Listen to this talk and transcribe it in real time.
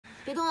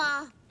别动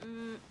啊！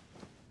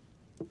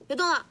别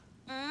动啊！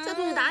再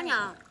动就打你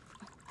啊！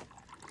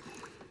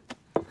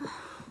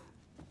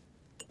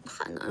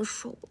太难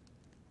受了。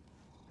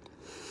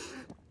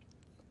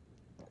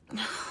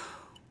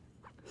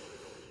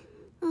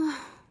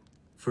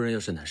夫人要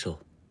是难受，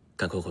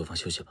赶快回房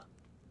休息吧。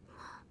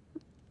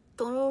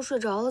等肉肉睡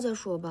着了再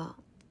说吧。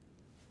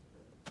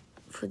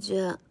夫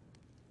君，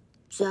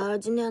姐儿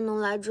今天能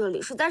来这里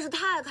实在是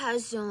太开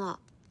心了。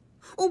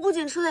我不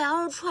仅吃了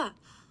羊肉串，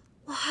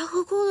我还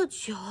喝够了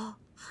酒，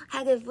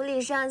还给府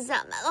里上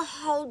下买了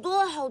好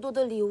多好多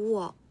的礼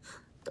物，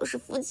都是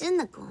夫君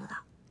的功劳。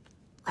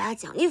我要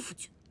奖励夫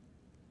君。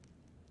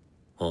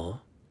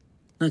哦，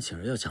那景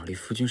儿要奖励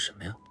夫君什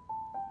么呀？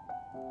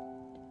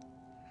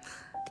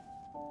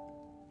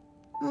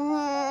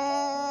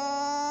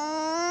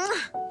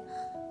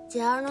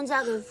姐儿能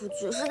嫁给夫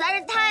君实在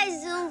是太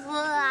幸福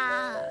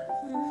了。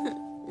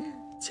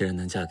既然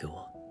能嫁给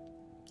我，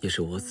也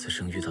是我此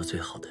生遇到最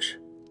好的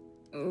事。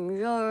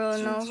肉肉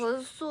能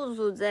和素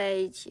素在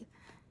一起，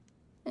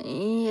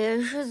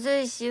也是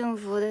最幸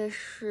福的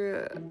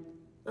事。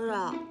肉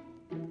肉，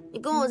你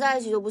跟我在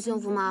一起就不幸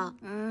福吗？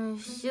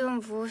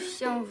幸福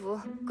幸福。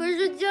可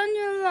是将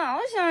军老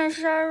想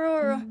杀肉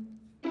肉，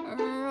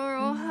肉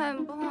肉害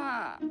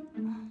怕。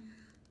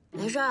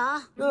没事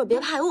啊，肉肉别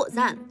怕，有我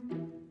在呢。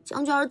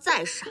将军要是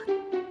再杀你，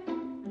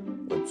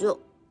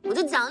我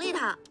就奖励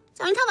他，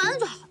奖励他完了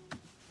就好。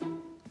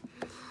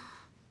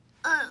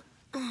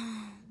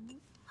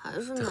还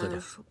是难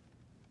受。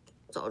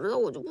早知道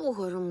我就不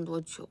喝这么多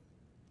酒，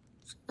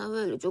现在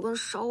胃里就跟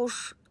烧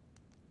似的。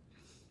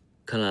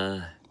看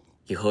来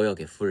以后要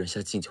给夫人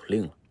下禁酒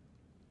令了，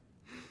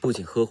不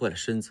仅喝坏了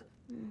身子，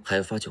还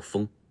要发酒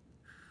疯。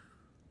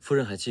夫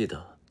人还记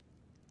得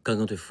刚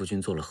刚对夫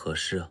君做了何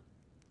事啊？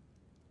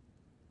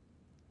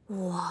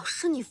我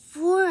是你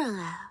夫人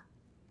哎，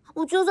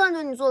我就算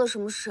对你做了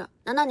什么事，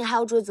难道你还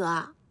要追责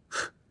啊？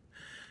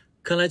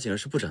看来景儿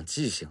是不长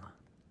记性啊，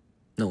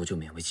那我就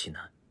勉为其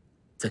难，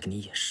再给你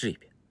演示一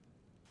遍。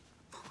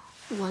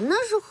我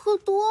那是喝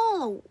多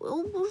了，我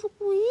又不是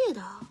故意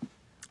的，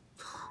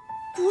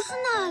不是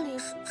那里，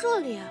是这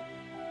里。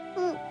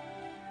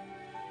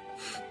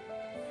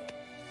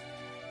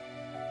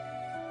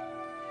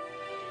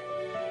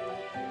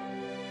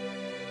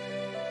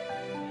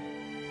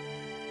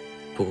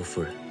不过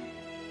夫人，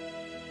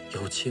以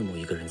后切莫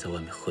一个人在外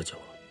面喝酒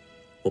了，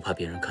我怕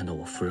别人看到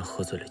我夫人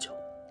喝醉了酒，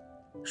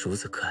如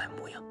此可爱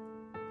模样。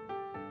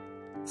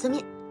遵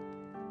命。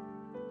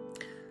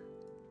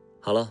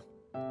好了，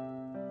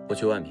我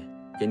去外面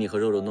给你和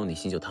肉肉弄点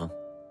醒酒汤，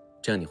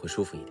这样你会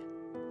舒服一点。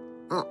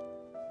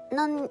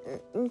那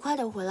你快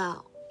点回来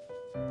啊。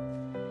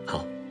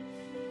好。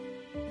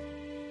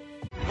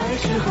爱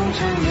是红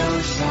尘留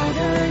下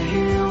的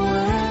余温，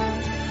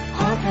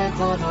花开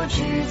花落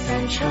只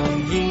散成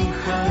阴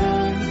痕，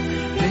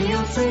任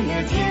由岁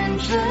月天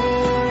真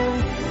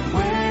为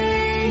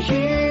一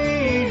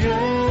人。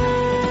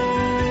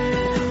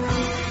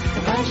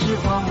半是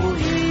荒芜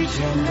遇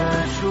见的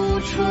初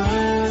春，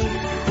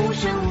无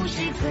声无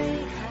息飞